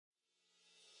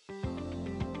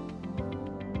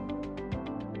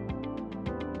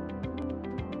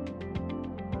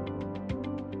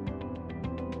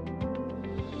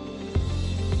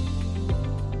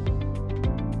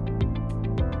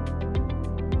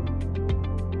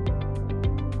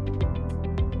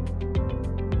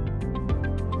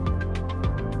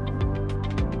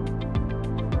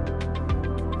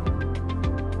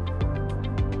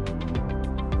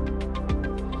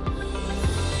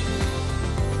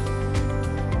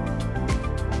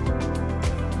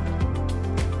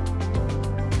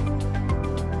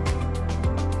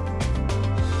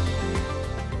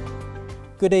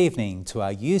Good evening to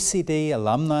our UCD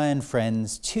alumni and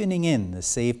friends tuning in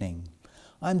this evening.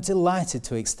 I'm delighted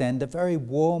to extend a very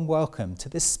warm welcome to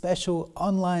this special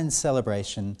online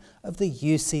celebration of the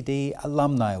UCD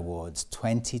Alumni Awards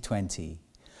 2020.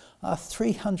 Our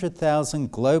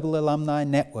 300,000 global alumni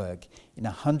network in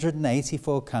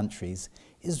 184 countries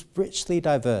is richly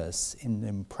diverse and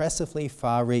impressively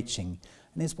far-reaching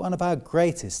and is one of our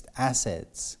greatest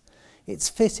assets. It's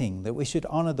fitting that we should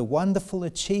honour the wonderful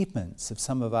achievements of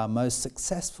some of our most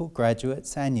successful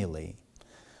graduates annually.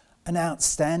 An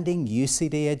outstanding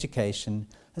UCD education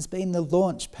has been the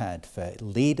launchpad for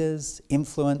leaders,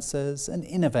 influencers and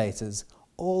innovators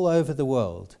all over the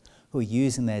world who are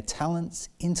using their talents,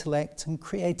 intellect and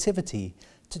creativity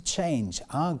to change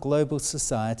our global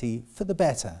society for the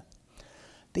better.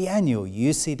 The annual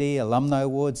UCD Alumni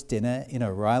Awards dinner in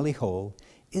O'Reilly Hall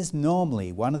is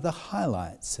normally one of the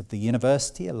highlights of the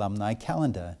university alumni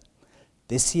calendar.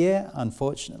 This year,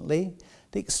 unfortunately,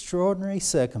 the extraordinary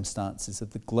circumstances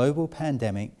of the global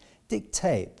pandemic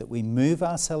dictate that we move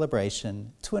our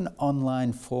celebration to an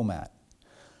online format.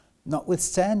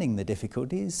 Notwithstanding the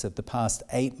difficulties of the past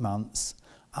 8 months,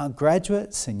 our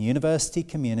graduates and university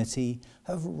community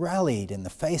have rallied in the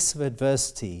face of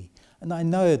adversity, and I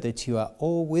know that you are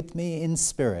all with me in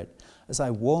spirit as I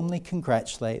warmly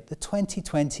congratulate the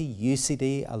 2020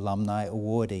 UCD Alumni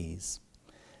Awardees.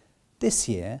 This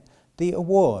year, the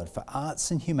award for Arts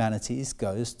and Humanities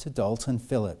goes to Dalton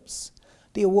Phillips.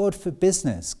 The award for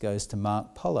Business goes to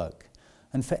Mark Pollock.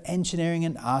 And for Engineering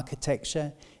and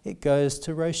Architecture, it goes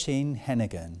to Róisín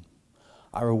Heneghan.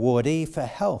 Our awardee for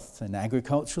Health and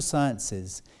Agricultural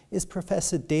Sciences is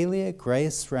Professor Delia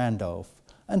Grace Randolph.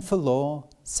 And for Law,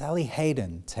 Sally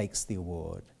Hayden takes the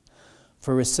award.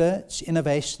 For Research,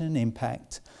 Innovation and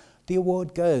Impact, the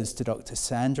award goes to Dr.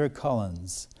 Sandra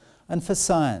Collins. And for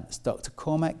Science, Dr.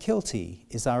 Cormac Kilty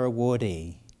is our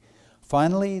awardee.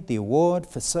 Finally, the award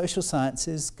for Social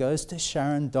Sciences goes to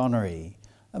Sharon Donnery.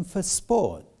 And for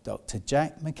Sport, Dr.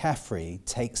 Jack McCaffrey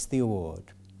takes the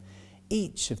award.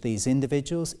 Each of these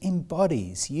individuals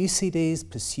embodies UCD's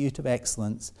pursuit of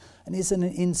excellence and is an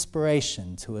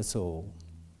inspiration to us all.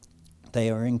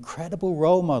 They are incredible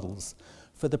role models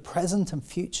for the present and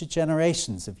future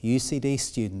generations of UCD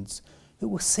students who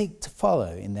will seek to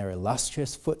follow in their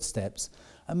illustrious footsteps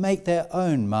and make their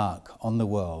own mark on the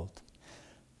world.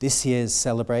 This year's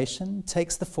celebration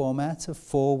takes the format of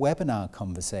 4 webinar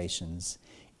conversations,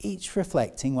 each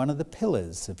reflecting one of the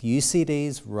pillars of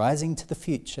UCD's Rising to the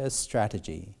Future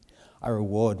strategy. Our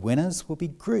award winners will be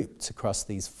grouped across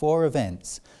these 4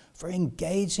 events for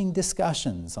engaging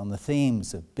discussions on the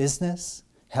themes of business,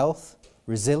 health,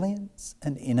 resilience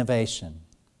and innovation.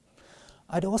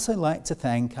 I'd also like to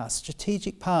thank our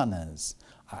strategic partners,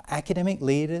 our academic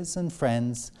leaders and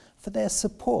friends for their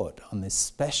support on this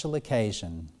special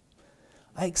occasion.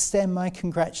 I extend my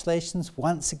congratulations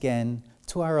once again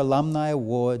to our Alumni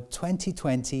Award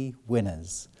 2020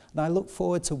 winners, and I look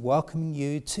forward to welcoming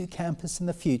you to campus in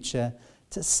the future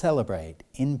to celebrate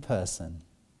in person.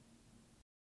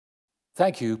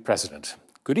 Thank you, President.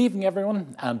 Good evening,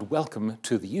 everyone, and welcome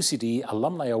to the UCD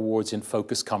Alumni Awards in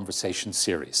Focus Conversation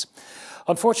series.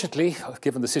 Unfortunately,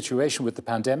 given the situation with the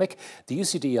pandemic, the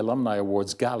UCD Alumni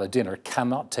Awards Gala Dinner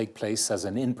cannot take place as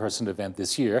an in-person event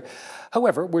this year.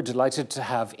 However, we're delighted to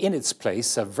have in its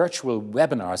place a virtual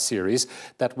webinar series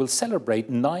that will celebrate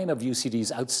 9 of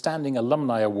UCD's outstanding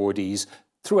alumni awardees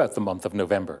throughout the month of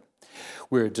November.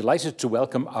 We're delighted to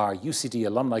welcome our UCD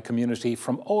alumni community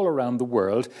from all around the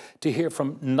world to hear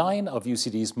from 9 of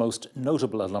UCD's most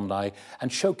notable alumni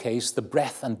and showcase the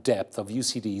breadth and depth of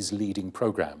UCD's leading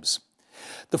programmes.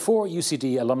 The 4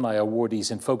 UCD Alumni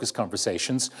Awardees in Focus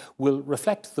Conversations will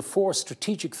reflect the 4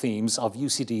 strategic themes of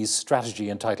UCD's strategy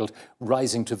entitled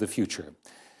Rising to the Future.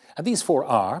 And these 4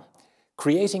 are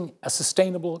creating a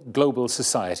sustainable global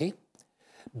society,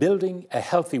 building a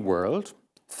healthy world,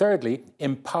 thirdly,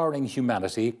 empowering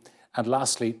humanity, and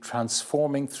lastly,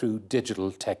 transforming through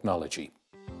digital technology.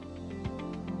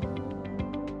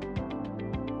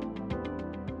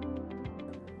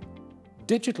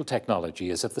 Digital technology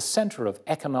is at the centre of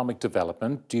economic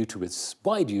development due to its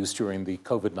wide use during the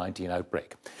COVID-19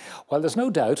 outbreak. While there's no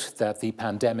doubt that the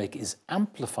pandemic is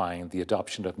amplifying the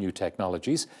adoption of new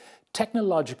technologies,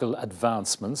 technological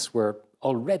advancements were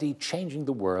already changing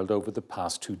the world over the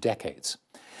past 2 decades.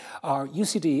 Our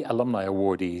UCD Alumni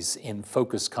Awardees in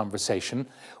Focus Conversation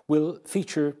will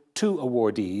feature 2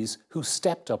 awardees who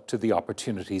stepped up to the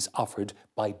opportunities offered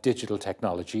by digital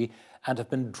technology and have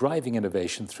been driving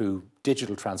innovation through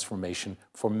digital transformation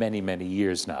for many, many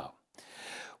years now.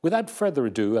 Without further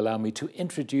ado, allow me to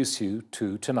introduce you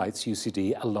to tonight's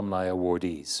UCD Alumni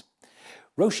Awardees.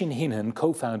 Róisín Heneghan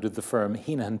co-founded the firm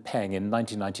Heneghan Peng in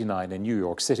 1999 in New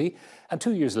York City, and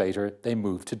 2 years later they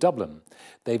moved to Dublin.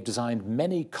 They've designed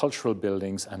many cultural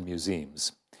buildings and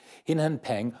museums. Heneghan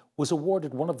Peng was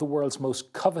awarded one of the world's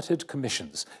most coveted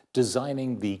commissions,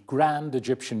 designing the Grand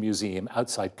Egyptian Museum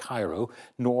outside Cairo,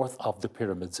 north of the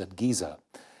pyramids at Giza.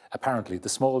 Apparently, the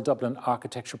small Dublin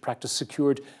architecture practice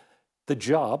secured the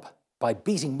job by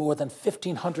beating more than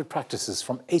 1,500 practices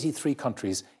from 83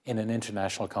 countries in an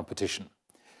international competition.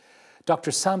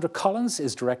 Dr. Sandra Collins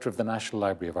is Director of the National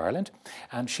Library of Ireland,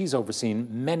 and she's overseen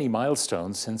many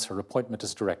milestones since her appointment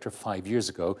as Director 5 years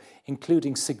ago,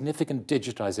 including significant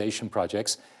digitisation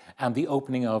projects and the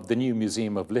opening of the new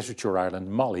Museum of Literature Ireland,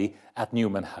 Molly, at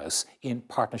Newman House in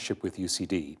partnership with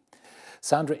UCD.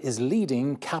 Sandra is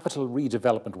leading capital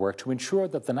redevelopment work to ensure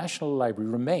that the National Library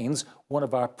remains one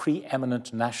of our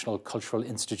preeminent national cultural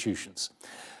institutions.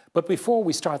 But before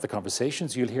we start the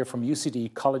conversations, you'll hear from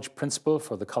UCD College Principal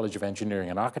for the College of Engineering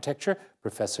and Architecture,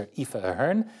 Professor Aoife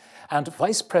Ahern, and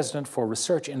Vice President for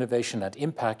Research, Innovation and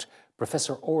Impact,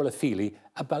 Professor Orla Feely,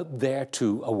 about their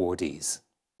 2 awardees.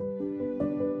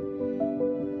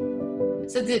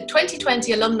 So the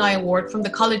 2020 Alumni Award from the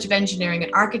College of Engineering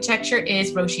and Architecture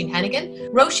is Róisín Heneghan.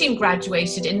 Róisín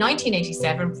graduated in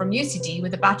 1987 from UCD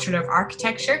with a Bachelor of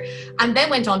Architecture and then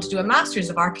went on to do a Master's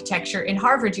of Architecture in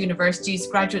Harvard University's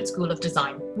Graduate School of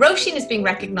Design. Róisín is being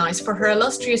recognised for her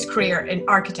illustrious career in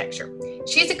architecture.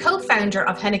 She is a co-founder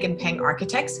of Heneghan Peng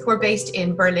Architects, who are based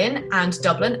in Berlin and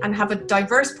Dublin and have a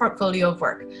diverse portfolio of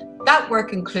work. That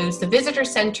work includes the Visitor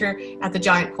Centre at the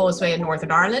Giant Causeway in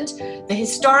Northern Ireland, the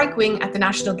Historic Wing at the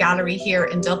National Gallery here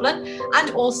in Dublin,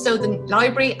 and also the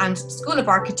Library and School of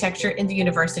Architecture in the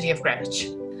University of Greenwich.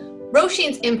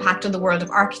 Róisín's impact on the world of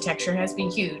architecture has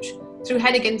been huge, through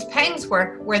Heneghan Peng's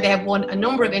work, where they have won a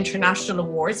number of international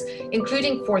awards,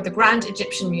 including for the Grand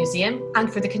Egyptian Museum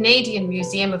and for the Canadian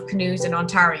Museum of Canoes in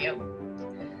Ontario.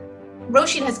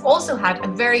 Róisín has also had a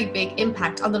very big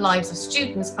impact on the lives of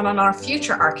students and on our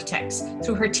future architects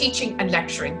through her teaching and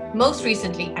lecturing, most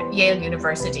recently at Yale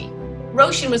University.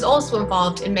 Róisín was also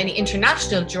involved in many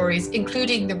international juries,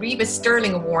 including the Rebus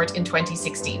Sterling Award in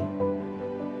 2016.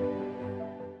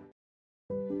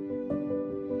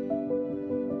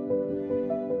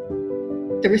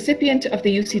 The recipient of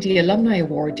the UCD Alumni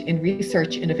Award in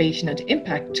Research, Innovation and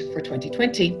Impact for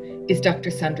 2020 is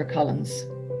Dr. Sandra Collins.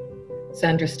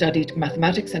 Sandra studied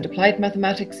mathematics and applied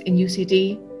mathematics in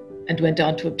UCD and went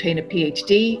on to obtain a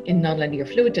PhD in nonlinear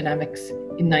fluid dynamics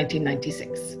in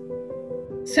 1996.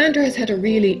 Sandra has had a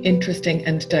really interesting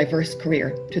and diverse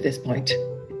career to this point.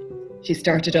 She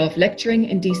started off lecturing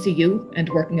in DCU and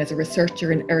working as a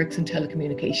researcher in Ericsson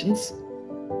Telecommunications.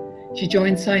 She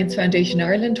joined Science Foundation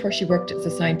Ireland, where she worked as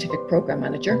a scientific programme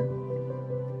manager.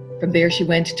 From there, she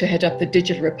went to head up the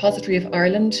Digital Repository of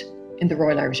Ireland in the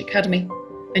Royal Irish Academy,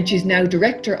 and she's now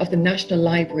Director of the National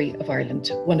Library of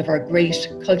Ireland, one of our great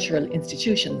cultural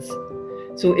institutions.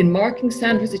 So in marking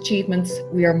Sandra's achievements,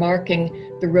 we are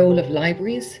marking the role of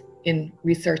libraries in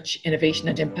research, innovation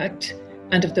and impact,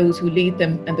 and of those who lead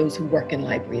them and those who work in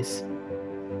libraries.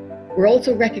 We're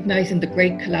also recognising the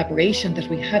great collaboration that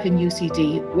we have in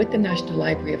UCD with the National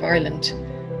Library of Ireland,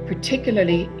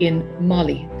 particularly in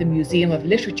Molly, the Museum of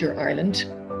Literature Ireland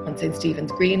on St.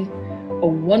 Stephen's Green, a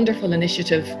wonderful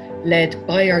initiative led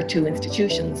by our 2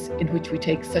 institutions in which we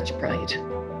take such pride.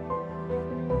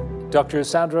 Dr.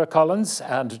 Sandra Collins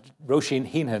and Róisín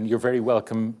Heneghan, you're very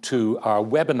welcome to our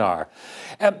webinar.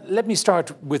 Let me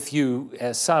start with you,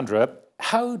 Sandra.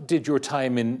 How did your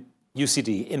time in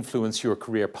UCD influence your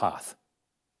career path?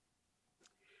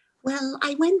 Well,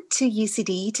 I went to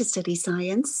UCD to study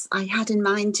science. I had in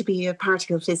mind to be a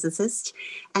particle physicist,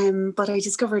 but I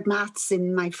discovered maths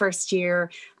in my first year,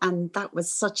 and that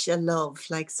was such a love.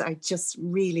 So I just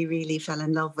really, really fell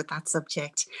in love with that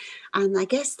subject. And I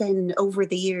guess then over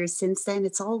the years since then,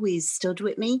 it's always stood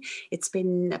with me. It's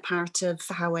been a part of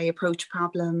how I approach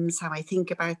problems, how I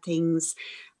think about things.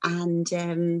 And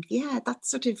that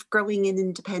sort of growing in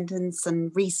independence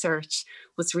and research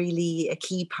was really a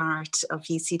key part of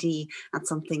UCD and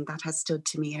something that has stood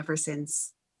to me ever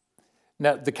since.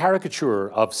 Now, the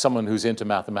caricature of someone who's into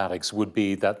mathematics would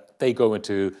be that they go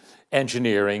into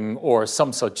engineering or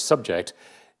some such subject.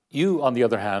 You, on the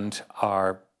other hand,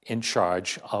 are in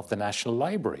charge of the National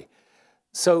Library.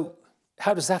 So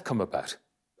how does that come about?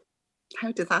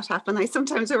 how did that happen? I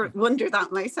sometimes wonder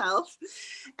that myself.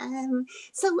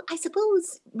 So I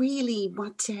suppose really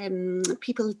what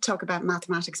people talk about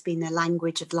mathematics being a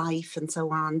language of life and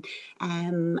so on.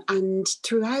 And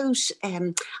throughout,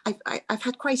 I've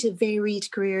had quite a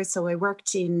varied career. So I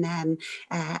worked in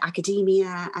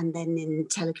academia and then in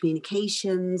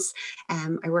telecommunications.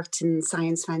 I worked in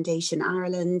Science Foundation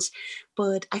Ireland.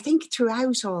 But I think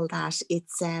throughout all that,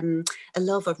 it's a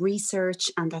love of research,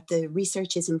 and that the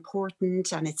research is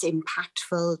important and it's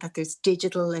impactful, that there's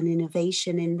digital and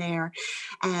innovation in there.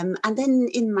 And then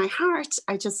in my heart,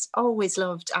 I just always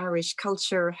loved Irish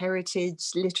culture, heritage,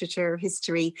 literature,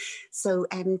 history. So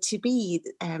to be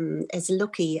as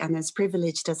lucky and as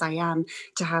privileged as I am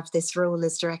to have this role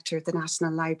as director of the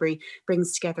National Library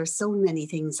brings together so many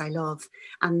things I love.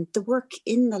 And the work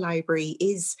in the library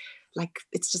is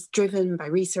it's just driven by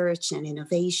research and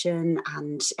innovation,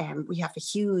 and we have a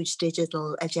huge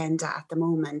digital agenda at the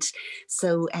moment.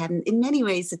 So in many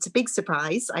ways, it's a big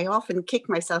surprise. I often kick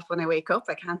myself when I wake up.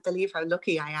 I can't believe how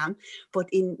lucky I am. But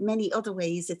in many other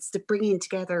ways, it's the bringing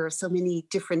together of so many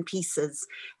different pieces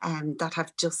that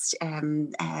have just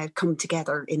come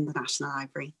together in the National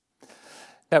Library.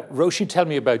 Now, Róisín, tell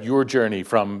me about your journey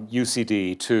from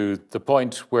UCD to the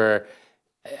point where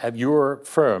your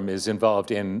firm is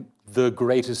involved in the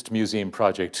greatest museum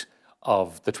project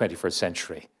of the 21st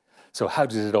century. So how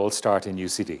did it all start in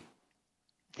UCD?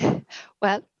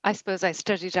 Well, I suppose I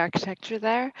studied architecture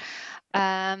there.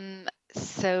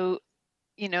 So,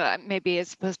 you know, maybe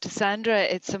as opposed to Sandra,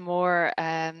 it's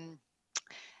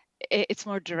it's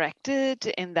more directed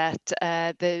in that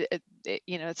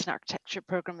it's an architecture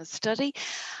program of study.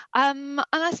 And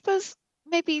I suppose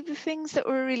maybe the things that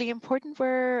were really important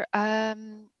were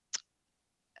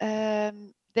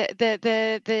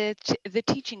the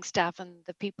teaching staff and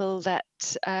the people that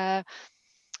I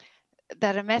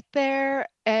met there.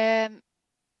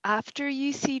 After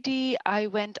UCD, I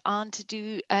went on to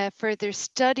do further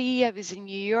study. I was in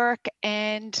New York,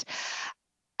 and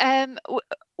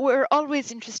we're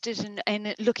always interested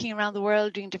in looking around the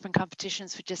world, doing different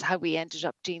competitions, which is how we ended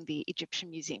up doing the Egyptian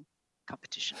Museum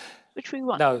competition, which we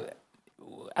won. Now,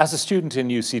 as a student in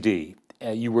UCD,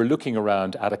 you were looking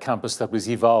around at a campus that was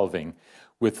evolving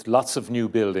with lots of new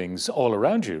buildings all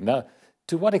around you. Now,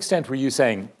 to what extent were you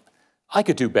saying, I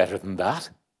could do better than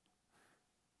that?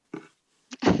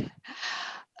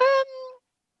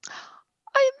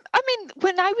 I mean,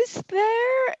 when I was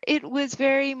there, it was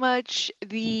very much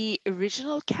the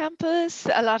original campus.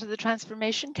 A lot of the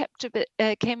transformation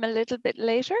came a little bit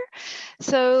later.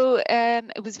 So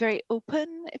it was very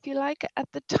open, if you like, at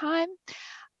the time.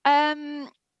 I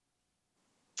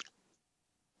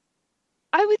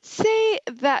would say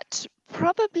that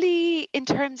probably in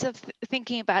terms of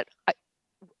thinking about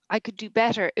I could do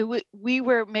better, we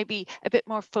were maybe a bit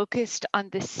more focused on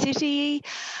the city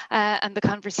and the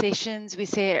conversations we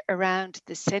say around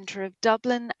the centre of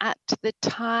Dublin at the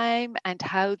time, and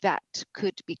how that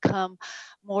could become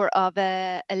more of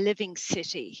a living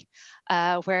city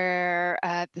where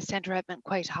the centre had been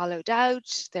quite hollowed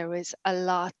out. There was a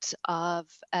lot of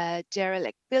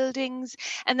derelict buildings.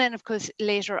 And then, of course,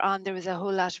 later on, there was a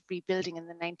whole lot of rebuilding in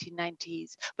the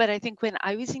 1990s. But I think when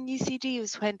I was in UCD, it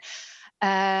was when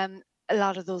a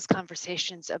lot of those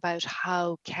conversations about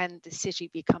how can the city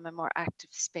become a more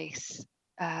active space.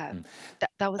 That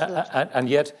was a lot. And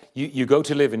yet you go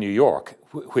to live in New York,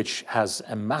 which has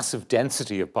a massive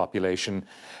density of population,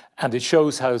 and it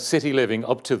shows how city living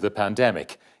up to the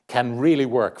pandemic can really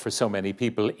work for so many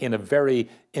people in a very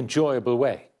enjoyable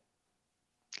way.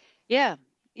 Yeah,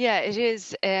 it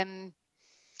is.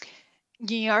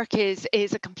 New York is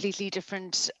a completely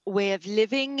different way of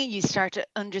living. You start to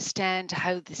understand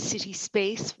how the city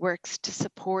space works to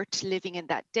support living in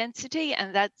that density.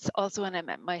 And that's also when I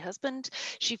met my husband,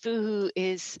 Shifu, who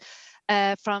is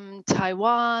from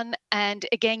Taiwan. And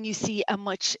again, you see a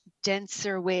much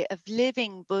denser way of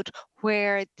living, but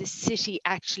where the city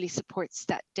actually supports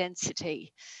that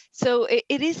density. So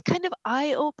it is kind of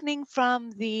eye-opening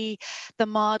from the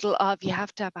model of you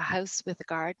have to have a house with a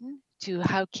garden to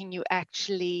how can you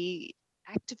actually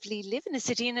actively live in a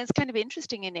city. And it's kind of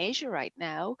interesting in Asia right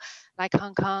now, like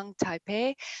Hong Kong,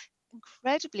 Taipei,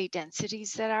 incredibly dense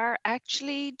cities that are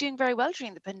actually doing very well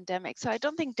during the pandemic. So I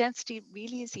don't think density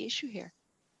really is the issue here.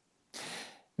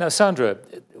 Now, Sandra,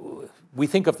 we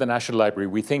think of the National Library,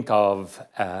 we think of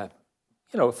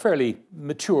fairly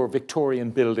mature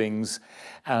Victorian buildings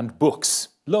and books,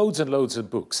 loads and loads of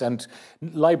books, and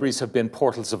libraries have been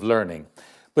portals of learning.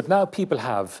 But now people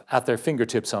have, at their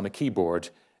fingertips on a keyboard,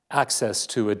 access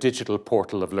to a digital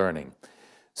portal of learning.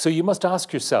 So you must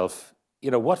ask yourself,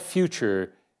 what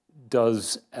future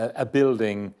does a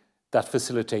building that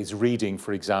facilitates reading,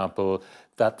 for example,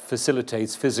 that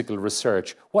facilitates physical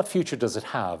research? What future does it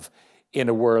have in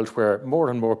a world where more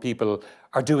and more people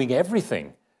are doing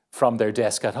everything from their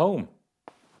desk at home?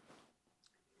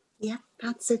 Yeah,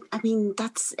 that's it. I mean,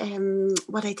 that's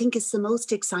what I think is the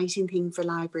most exciting thing for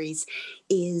libraries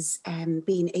is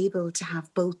being able to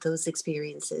have both those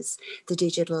experiences, the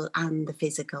digital and the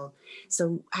physical.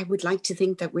 So I would like to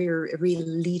think that we're a real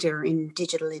leader in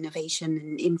digital innovation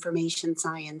and information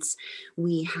science.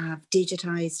 We have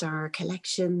digitized our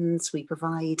collections, we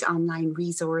provide online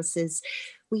resources.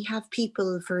 We have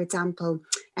people, for example,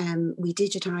 we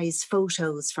digitise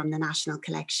photos from the national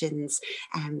collections,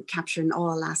 capturing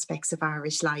all aspects of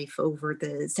Irish life over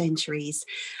the centuries.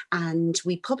 And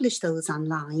we publish those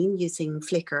online using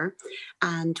Flickr.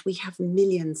 And we have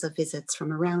millions of visits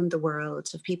from around the world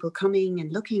of people coming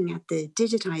and looking at the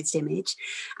digitised image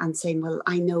and saying, well,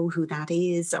 I know who that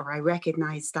is, or I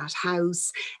recognise that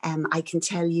house. I can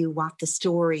tell you what the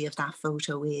story of that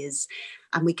photo is.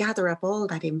 And we gather up all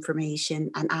that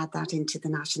information and add that into the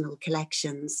national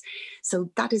collections. So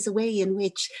that is a way in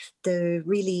which the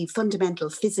really fundamental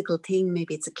physical thing,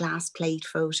 maybe it's a glass plate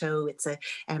photo, it's a,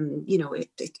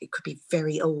 it could be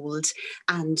very old.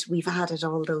 And we've added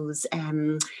all those,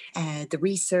 the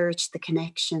research, the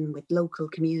connection with local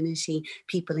community,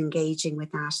 people engaging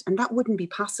with that. And that wouldn't be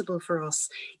possible for us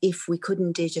if we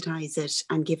couldn't digitize it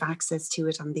and give access to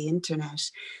it on the internet.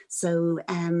 So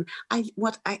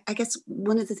I guess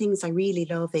one of the things I really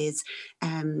love is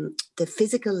the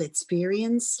physical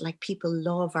experience. Like, people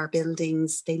love our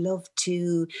buildings. They love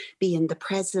to be in the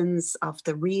presence of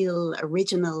the real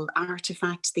original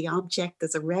artifact, the object.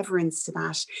 There's a reverence to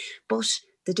that. But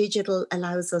the digital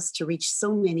allows us to reach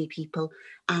so many people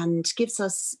and gives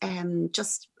us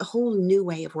just a whole new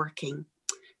way of working.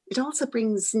 It also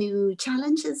brings new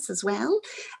challenges as well.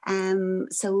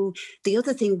 So the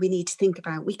other thing we need to think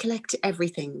about, we collect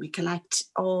everything. We collect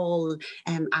all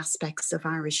aspects of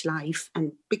Irish life.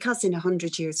 And because in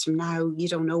 100 years from now, you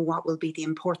don't know what will be the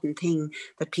important thing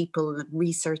that people,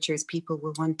 researchers, people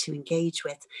will want to engage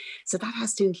with. So that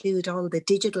has to include all the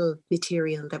digital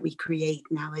material that we create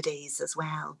nowadays as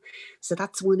well. So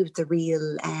that's one of the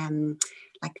real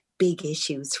big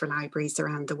issues for libraries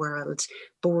around the world.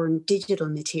 Born digital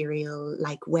material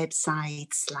like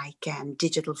websites, like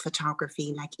digital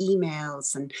photography, like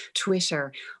emails and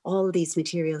Twitter, all these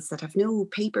materials that have no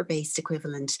paper-based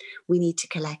equivalent, we need to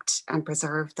collect and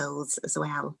preserve those as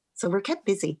well. So we're kept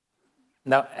busy.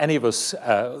 Now, any of us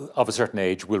of a certain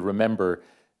age will remember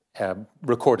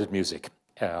recorded music.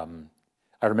 I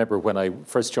remember when I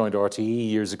first joined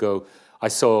RTE years ago, I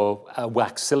saw a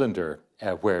wax cylinder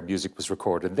where music was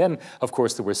recorded. Then, of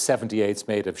course, there were 78s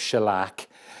made of shellac,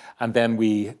 and then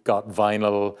we got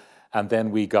vinyl, and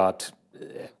then we got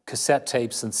cassette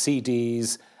tapes and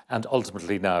CDs, and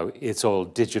ultimately now it's all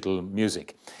digital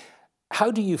music. How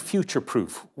do you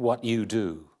future-proof what you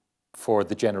do for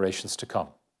the generations to come?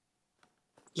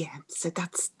 Yeah, so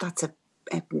that's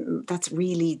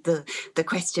really the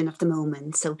question of the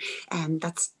moment. So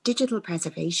that's digital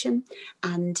preservation.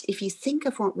 And if you think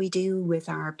of what we do with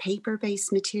our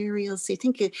paper-based materials, so you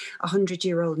think a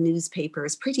 100-year-old newspaper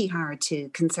is pretty hard to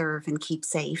conserve and keep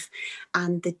safe.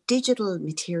 And the digital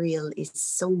material is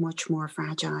so much more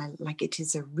fragile, like it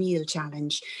is a real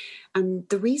challenge. And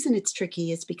the reason it's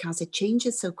tricky is because it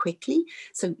changes so quickly.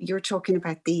 So you're talking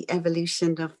about the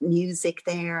evolution of music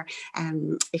there.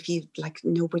 If you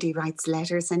nobody writes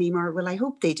letters anymore, well, I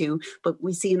hope they do, but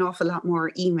we see an awful lot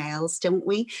more emails, don't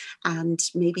we? And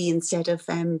maybe instead of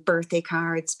birthday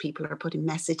cards, people are putting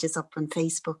messages up on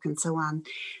Facebook and so on.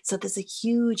 So there's a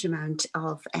huge amount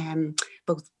of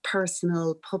both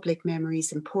personal, public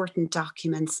memories, important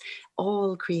documents,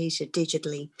 all created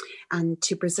digitally. And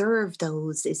to preserve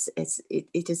those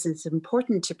it is as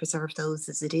important to preserve those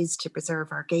as it is to preserve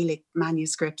our Gaelic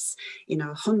manuscripts.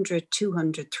 100,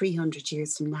 200, 300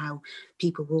 years from now,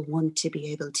 people will want to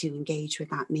be able to engage with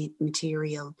that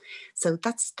material. So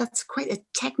that's quite a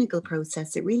technical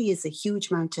process. It really is a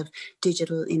huge amount of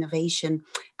digital innovation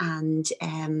and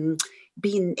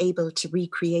being able to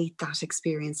recreate that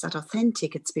experience, that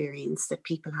authentic experience that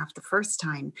people have the first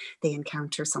time they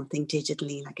encounter something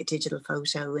digitally, like a digital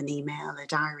photo, an email, a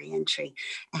diary entry,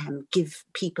 give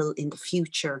people in the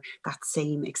future that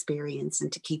same experience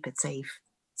and to keep it safe.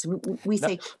 So we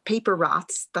say paper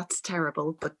rots, that's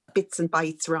terrible, but bits and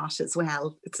bytes rot as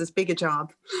well. It's as big a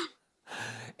job.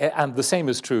 And the same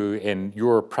is true in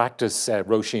your practice,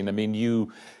 Róisín. I mean,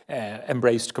 you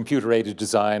embraced computer-aided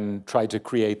design, tried to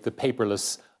create the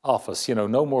paperless office.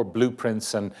 No more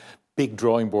blueprints and big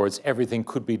drawing boards. Everything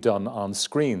could be done on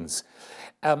screens.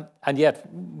 And yet,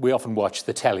 we often watch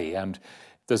the telly, and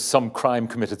there's some crime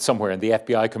committed somewhere and the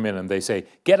FBI come in and they say,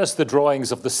 get us the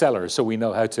drawings of the cellar so we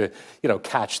know how to,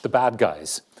 catch the bad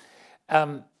guys.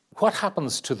 What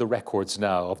happens to the records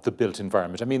now of the built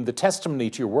environment? I mean, the testimony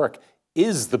to your work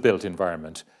is the built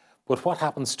environment, but what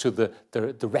happens to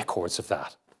the records of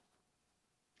that?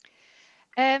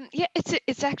 Yeah,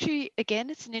 it's actually, again,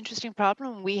 it's an interesting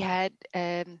problem. We had,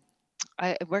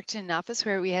 I worked in an office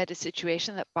where we had a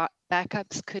situation that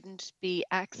backups couldn't be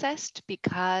accessed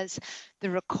because the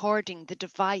recording, the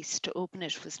device to open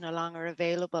it was no longer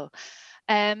available.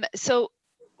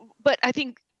 But I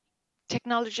think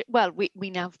technology, well, we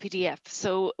now have PDF,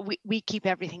 so we keep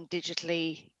everything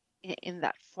digitally in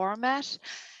that format.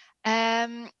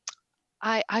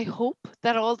 I hope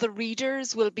that all the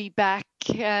readers will be back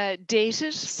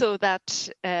dated so that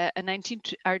a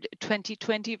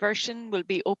 2020 version will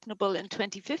be openable in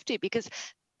 2050, because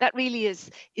that really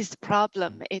is the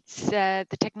problem. It's the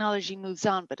technology moves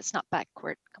on, but it's not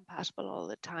backward compatible all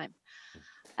the time.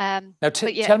 Now,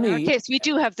 tell me, in our case, we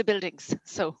do have the buildings,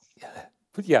 so.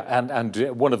 Yeah, and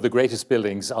one of the greatest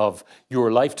buildings of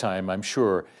your lifetime, I'm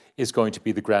sure, is going to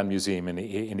be the Grand Museum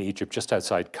in Egypt, just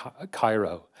outside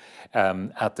Cairo,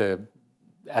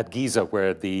 at Giza,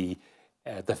 where the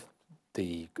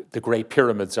Great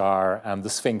Pyramids are, and the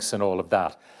Sphinx and all of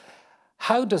that.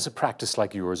 How does a practice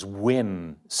like yours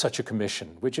win such a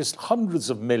commission, which is hundreds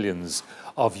of millions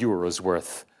of euros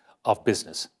worth of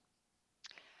business?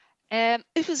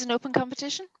 It was an open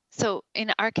competition. So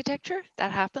in architecture,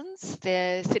 that happens.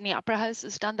 The Sydney Opera House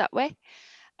is done that way.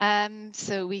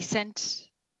 So we sent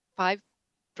 5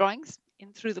 drawings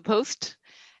in through the post,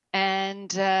 and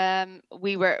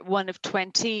we were one of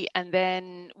 20, and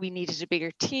then we needed a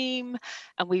bigger team,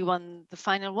 and we won the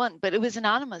final one. But it was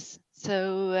anonymous,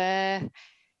 so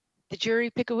the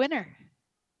jury pick a winner,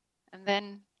 and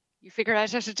then you figure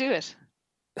out how to do it.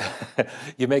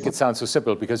 You make it sound so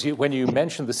simple, because when you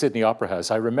mentioned the Sydney Opera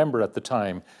House, I remember at the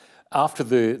time, after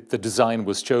the design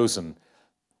was chosen,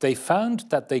 they found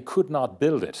that they could not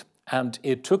build it, and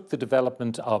it took the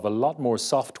development of a lot more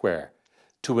software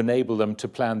to enable them to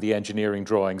plan the engineering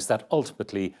drawings that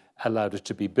ultimately allowed it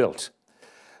to be built.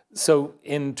 So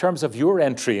in terms of your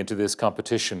entry into this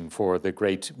competition for the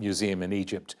Great Museum in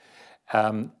Egypt,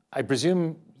 I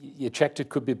presume you checked it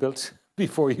could be built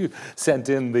before you sent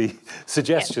in the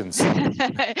suggestions.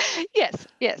 Yes.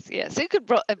 It could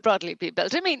broadly be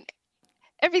built. I mean,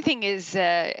 everything is,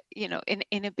 in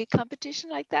a big competition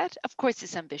like that, of course,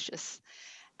 it's ambitious.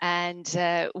 And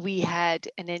we had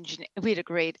a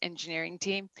great engineering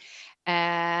team,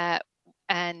 and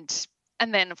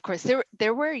then of course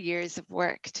there were years of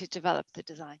work to develop the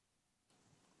design.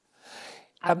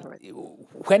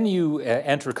 When you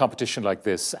enter a competition like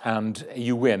this and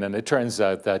you win, and it turns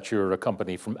out that you're a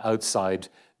company from outside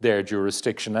their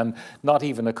jurisdiction and not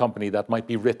even a company that might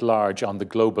be writ large on the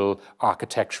global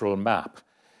architectural map,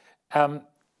 do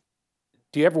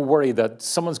you ever worry that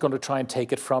someone's going to try and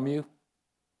take it from you?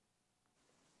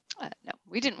 No,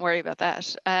 we didn't worry about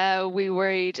that. We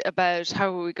worried about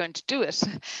how were we going to do it.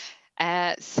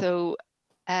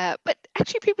 But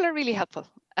actually people are really helpful.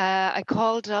 I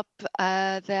called up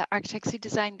the architects who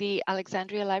designed the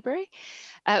Alexandria Library,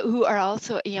 who are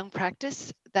also a young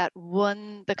practice that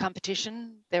won the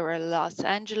competition. They were in Los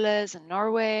Angeles and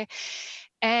Norway,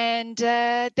 and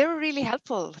they were really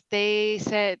helpful. They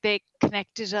said they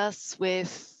connected us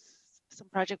with some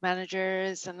project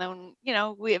managers, and then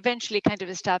we eventually kind of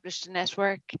established a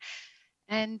network,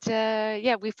 and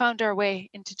we found our way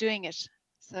into doing it.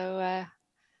 So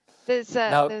there's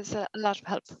a lot of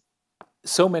help.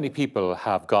 So many people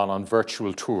have gone on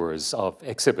virtual tours of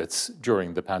exhibits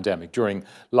during the pandemic, during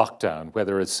lockdown,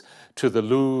 whether it's to the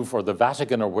Louvre or the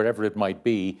Vatican or wherever it might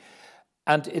be.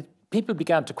 And people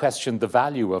began to question the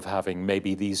value of having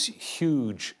maybe these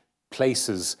huge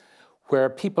places where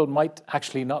people might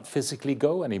actually not physically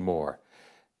go anymore.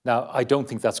 Now, I don't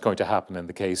think that's going to happen in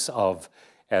the case of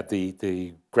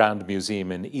the Grand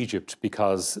Museum in Egypt,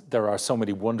 because there are so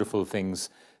many wonderful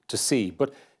things to see.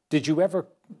 But did you ever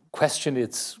question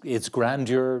its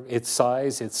grandeur, its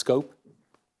size, its scope?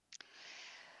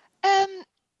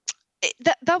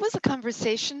 That was a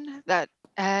conversation that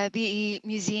the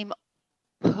museum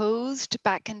posed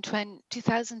back in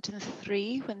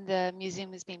 2003 when the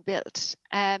museum was being built.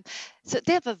 So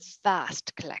they have a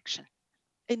vast collection,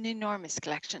 an enormous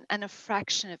collection, and a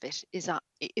fraction of it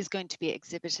is going to be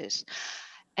exhibited.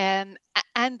 And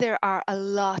there are a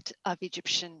lot of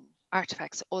Egyptian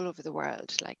artifacts all over the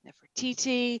world, like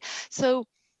Nefertiti. So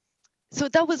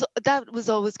that was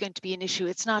always going to be an issue.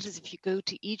 It's not as if you go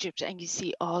to Egypt and you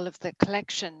see all of the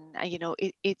collection.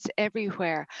 It's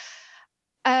everywhere.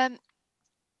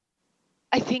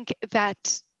 I think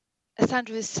that, as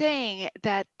Sandra was saying,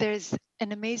 that there's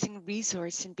an amazing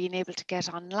resource in being able to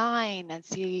get online and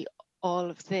see all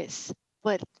of this,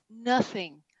 but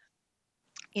nothing,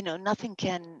 nothing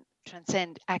can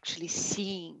transcend actually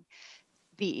seeing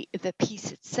the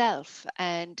piece itself,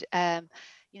 and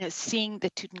seeing the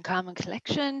Tutankhamun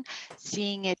collection,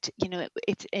 seeing it,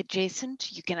 it's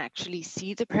adjacent. You can actually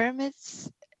see the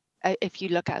pyramids if you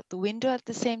look out the window at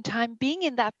the same time. Being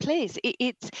in that place,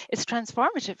 it's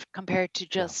transformative compared to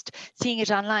just seeing it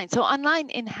online. So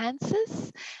online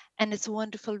enhances, and it's a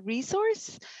wonderful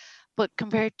resource, but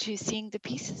compared to seeing the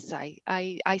pieces,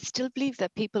 I still believe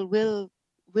that people will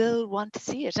want to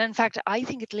see it. And in fact, I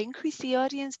think it'll increase the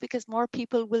audience because more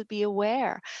people will be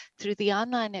aware through the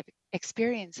online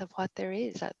experience of what there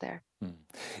is out there.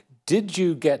 Did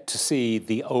you get to see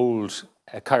the old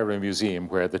Cairo Museum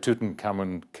where the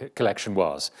Tutankhamun collection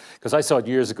was? Because I saw it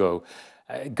years ago,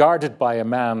 guarded by a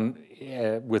man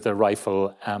with a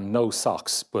rifle and no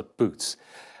socks but boots.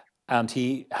 And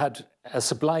he had a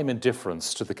sublime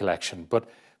indifference to the collection. But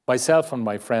myself and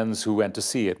my friends who went to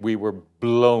see it, we were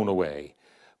blown away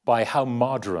by how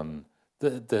modern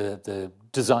the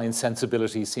design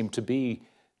sensibility seemed to be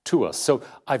to us. So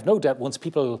I've no doubt once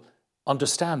people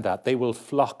understand that, they will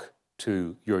flock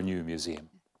to your new museum.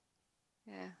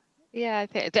 Yeah,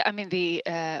 I mean, the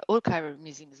Old Cairo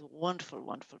Museum is a wonderful,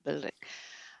 wonderful building.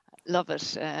 Love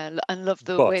it, and love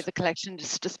the way the collection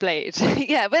is displayed.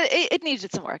 Yeah, but it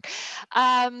needed some work.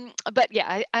 But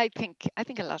yeah, I think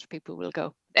a lot of people will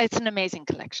go. It's an amazing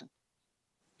collection.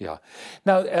 Yeah.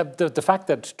 Now, the fact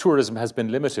that tourism has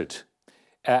been limited,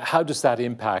 how does that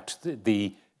impact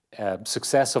the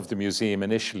success of the museum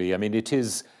initially? I mean, it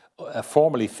is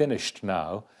formally finished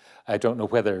now. I don't know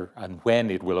whether and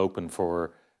when it will open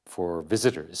for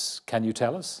visitors. Can you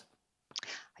tell us?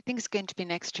 I think it's going to be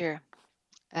next year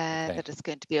that it's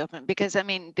going to be open, because I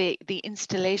mean the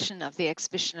installation of the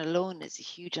exhibition alone is a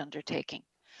huge undertaking.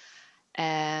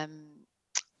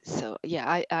 So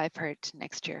yeah, I've heard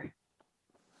next year.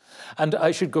 And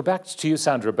I should go back to you,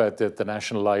 Sandra, about the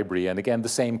National Library, and again the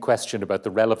same question about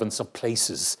the relevance of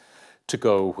places to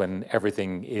go when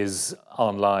everything is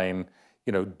online.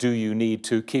 You know, do you need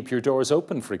to keep your doors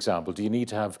open, for example? Do you need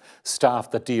to have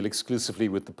staff that deal exclusively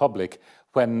with the public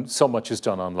when so much is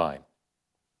done online?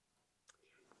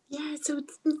 Yeah, so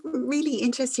it's a really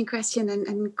interesting question,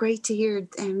 and great to hear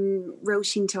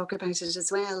Róisín talk about it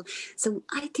as well. So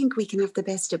I think we can have the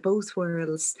best of both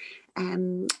worlds.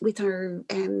 With our,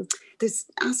 there's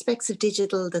aspects of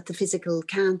digital that the physical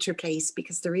can't replace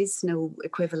because there is no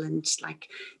equivalent, like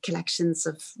collections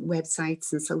of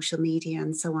websites and social media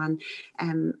and so on,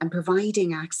 and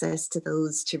providing access to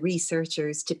those to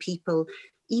researchers, to people,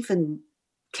 even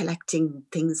collecting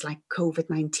things like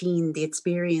COVID-19, the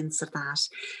experience of that.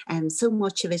 So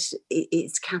much of it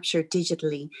is captured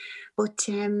digitally. But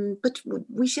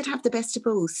we should have the best of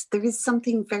both. There is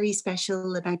something very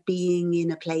special about being in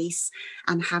a place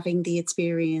and having the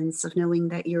experience of knowing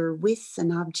that you're with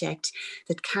an object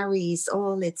that carries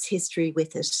all its history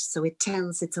with it. So it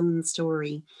tells its own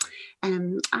story.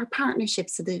 Our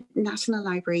partnership, so the National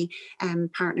Library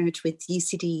partnered with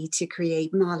UCD to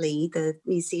create Molly, the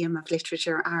Museum of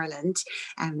Literature Ireland.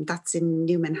 That's in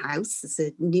Newman House. It's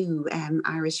a new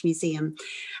Irish museum.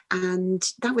 And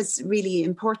that was really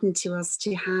important to us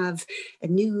to have a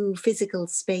new physical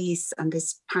space and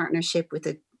this partnership with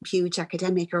a huge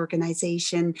academic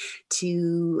organisation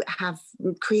to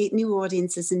create new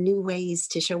audiences and new ways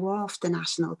to show off the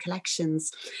national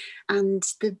collections. And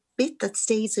the bit that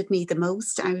stays with me the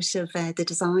most out of the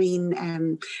design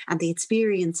and the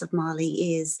experience of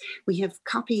Molly is we have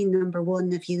copy number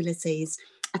 1 of Ulysses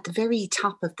at the very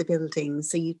top of the building.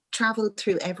 So you travel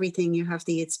through everything. You have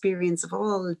the experience of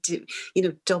all,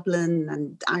 Dublin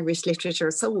and Irish literature,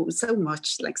 so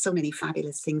much, like so many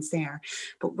fabulous things there.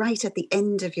 But right at the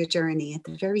end of your journey, at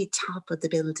the very top of the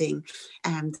building,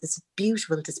 there's a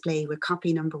beautiful display with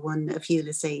copy number 1 of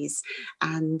Ulysses.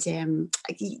 And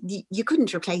you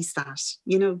couldn't replace that.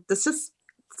 There's just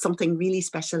something really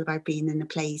special about being in a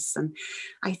place. And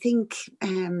I think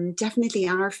definitely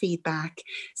our feedback,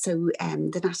 so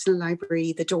the National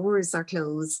Library, the doors are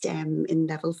closed in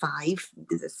level 5,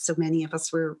 so many of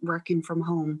us were working from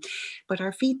home, but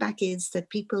our feedback is that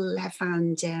people have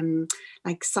found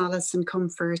like solace and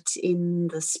comfort in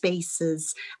the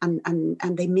spaces, and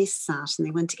they miss that and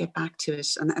they want to get back to it,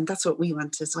 and that's what we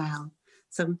want as well.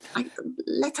 So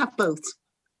let's have both.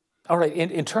 All right,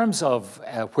 in terms of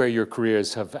where your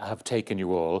careers have taken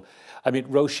you all, I mean,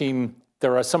 Róisín,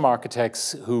 there are some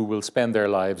architects who will spend their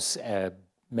lives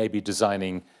maybe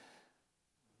designing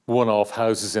one-off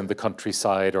houses in the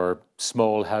countryside or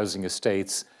small housing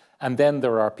estates, And then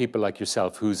there are people like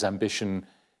yourself whose ambition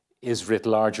is writ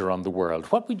larger on the world.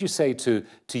 What would you say to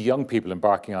young people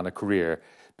embarking on a career?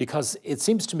 Because it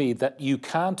seems to me that you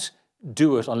can't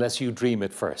do it unless you dream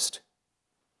it first.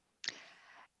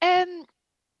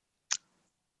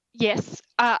 Yes,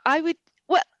 I would.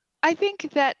 Well, I think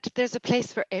that there's a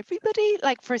place for everybody.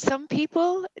 Like for some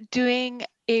people, doing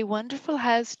a wonderful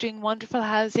house, doing wonderful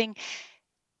housing,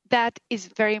 that is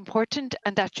very important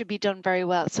and that should be done very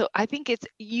well. So I think it's,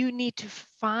 you need to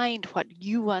find what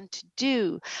you want to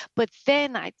do. But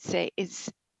then I'd say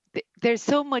there's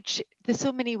so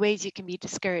many ways you can be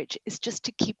discouraged. It's just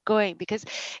to keep going, because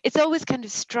it's always kind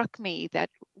of struck me that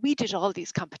we did all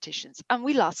these competitions and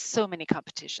we lost so many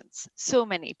competitions. So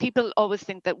many people always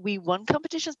think that we won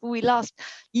competitions, but we lost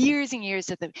years and years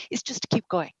of them. It's just to keep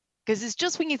going. Because it's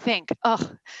just when you think,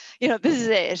 oh, you know, this is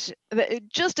it.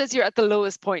 Just as you're at the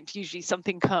lowest point, usually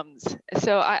something comes.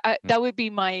 So that would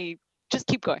be my, just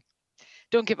keep going.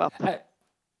 Don't give up.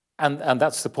 And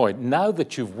that's the point. Now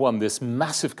that you've won this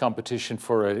massive competition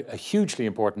for a hugely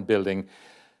important building,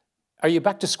 are you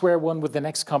back to square one with the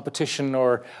next competition,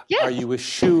 or yes. Are you a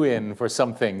shoe-in for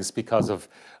some things because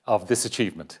of this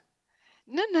achievement?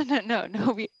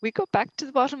 No. We go back to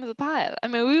the bottom of the pile. I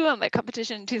mean, we won that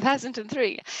competition in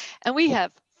 2003, and we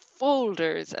have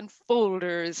folders and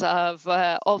folders of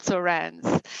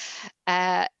also-rans,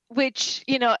 which,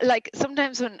 you know, like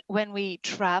sometimes when we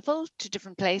travel to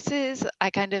different places, I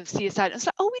kind of see a side and it's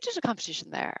like, oh, we did a competition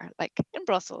there, like in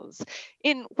Brussels,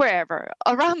 in wherever,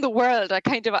 around the world.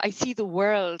 I see the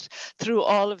world through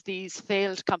all of these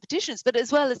failed competitions. But as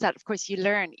well as that, of course, you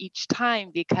learn each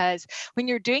time, because when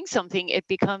you're doing something, it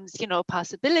becomes, you know, a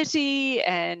possibility,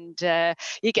 and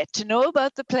you get to know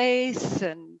about the place.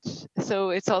 And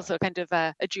so it's also kind of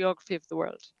a geography of the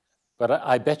world. But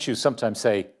I bet you sometimes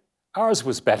say, ours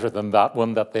was better than that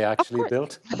one that they actually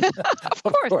built.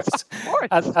 Of course.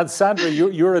 And Sandra,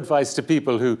 your advice to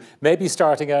people who may be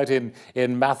starting out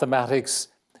in mathematics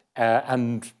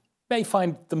and may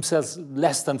find themselves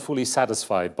less than fully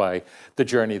satisfied by the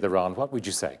journey they're on, what would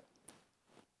you say?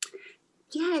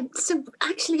 Yeah, so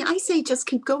actually I say just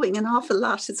keep going an awful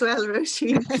lot as well,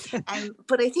 Róisín.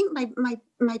 But I think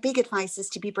my big advice is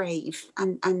to be brave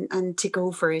and to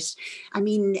go for it. I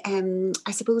mean,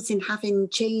 I suppose in having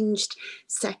changed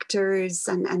sectors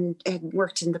and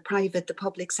worked in the private, the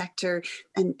public sector,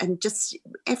 and just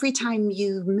every time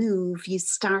you move, you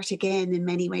start again in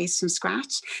many ways from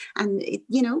scratch. And,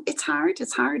 you know, it's hard to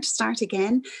start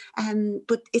again.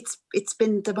 But it's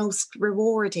been the most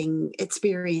rewarding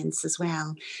experience as well.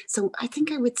 So I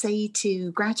think I would say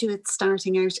to graduates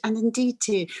starting out, and indeed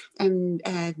to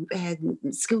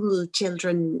school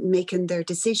children making their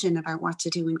decision about what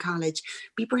to do in college,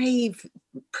 be brave,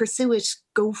 pursue it,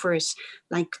 go for it.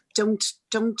 Like don't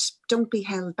be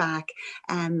held back.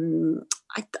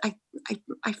 I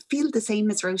feel the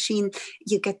same as Róisín.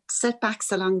 You get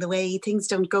setbacks along the way. Things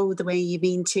don't go the way you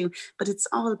mean to, but it's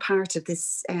all part of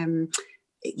this.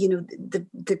 You know,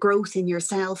 the growth in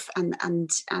yourself, and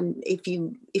if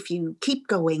you keep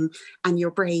going and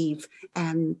you're brave,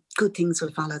 good things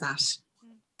will follow that.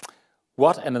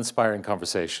 What an inspiring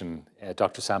conversation,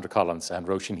 Dr. Sandra Collins and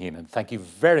Róisín Heneghan. Thank you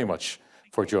very much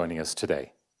for joining us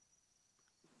today.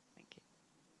 Thank you.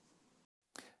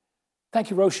 Thank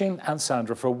you, Róisín and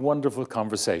Sandra, for a wonderful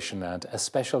conversation, and a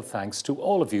special thanks to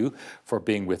all of you for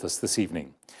being with us this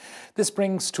evening. This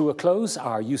brings to a close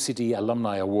our UCD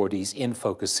Alumni Awardees in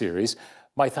Focus series.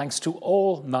 My thanks to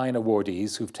all 9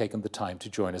 awardees who've taken the time to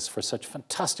join us for such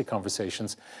fantastic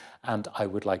conversations, and I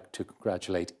would like to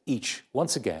congratulate each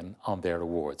once again on their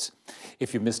awards.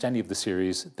 If you missed any of the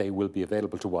series, they will be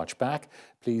available to watch back.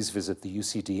 Please visit the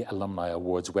UCD Alumni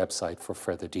Awards website for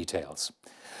further details.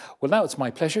 Well, now it's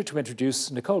my pleasure to introduce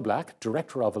Nicole Black,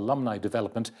 Director of Alumni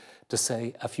Development, to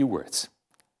say a few words.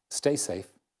 Stay safe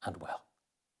and well.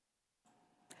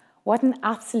 What an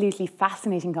absolutely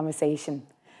fascinating conversation.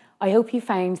 I hope you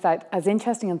found that as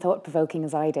interesting and thought-provoking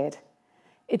as I did.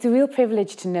 It's a real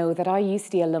privilege to know that our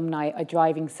UCD alumni are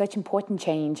driving such important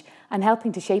change and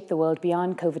helping to shape the world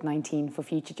beyond COVID-19 for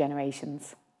future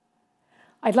generations.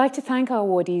 I'd like to thank our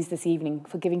awardees this evening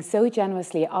for giving so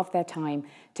generously of their time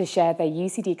to share their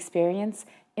UCD experience,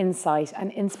 insight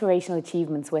and inspirational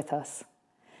achievements with us.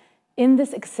 In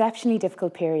this exceptionally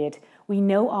difficult period, we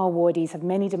know our awardees have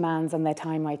many demands on their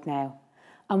time right now,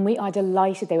 and we are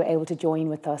delighted they were able to join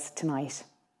with us tonight.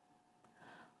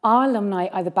 Our alumni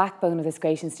are the backbone of this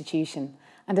great institution,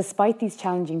 and despite these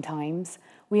challenging times,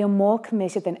 we are more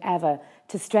committed than ever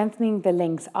to strengthening the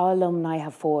links our alumni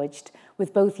have forged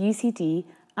with both UCD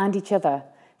and each other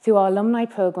through our alumni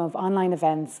programme of online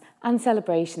events and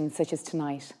celebrations such as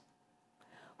tonight.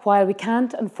 While we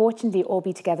can't unfortunately all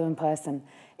be together in person,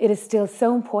 it is still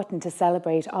so important to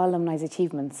celebrate our alumni's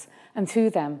achievements and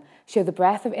through them show the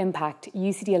breadth of impact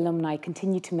UCD alumni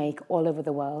continue to make all over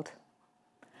the world.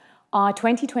 Our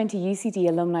 2020 UCD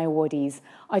Alumni Awardees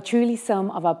are truly some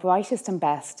of our brightest and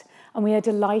best, and we are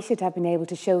delighted to have been able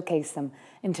to showcase them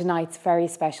in tonight's very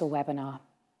special webinar.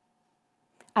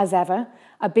 As ever,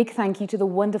 a big thank you to the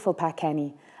wonderful Pat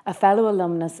Kenny, a fellow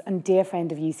alumnus and dear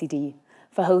friend of UCD,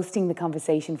 for hosting the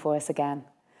conversation for us again.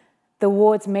 The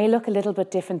awards may look a little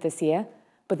bit different this year,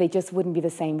 but they just wouldn't be the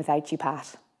same without you,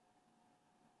 Pat.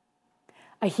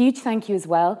 A huge thank you as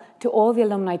well to all the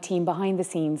alumni team behind the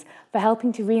scenes for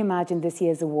helping to reimagine this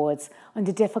year's awards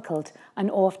under difficult and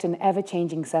often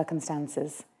ever-changing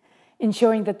circumstances,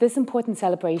 ensuring that this important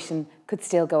celebration could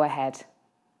still go ahead.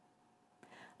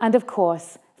 And of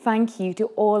course, thank you to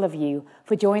all of you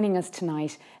for joining us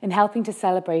tonight in helping to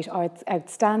celebrate our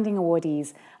outstanding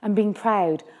awardees and being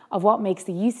proud of what makes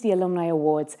the UCD Alumni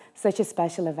Awards such a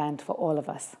special event for all of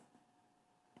us.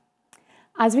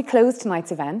 As we close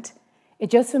tonight's event, it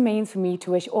just remains for me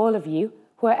to wish all of you,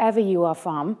 wherever you are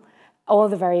from, all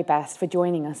the very best for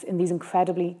joining us in these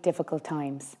incredibly difficult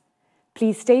times.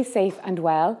 Please stay safe and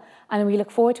well, and we look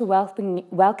forward to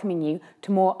welcoming you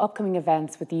to more upcoming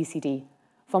events with UCD.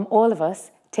 From all of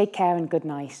us, take care and good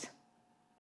night.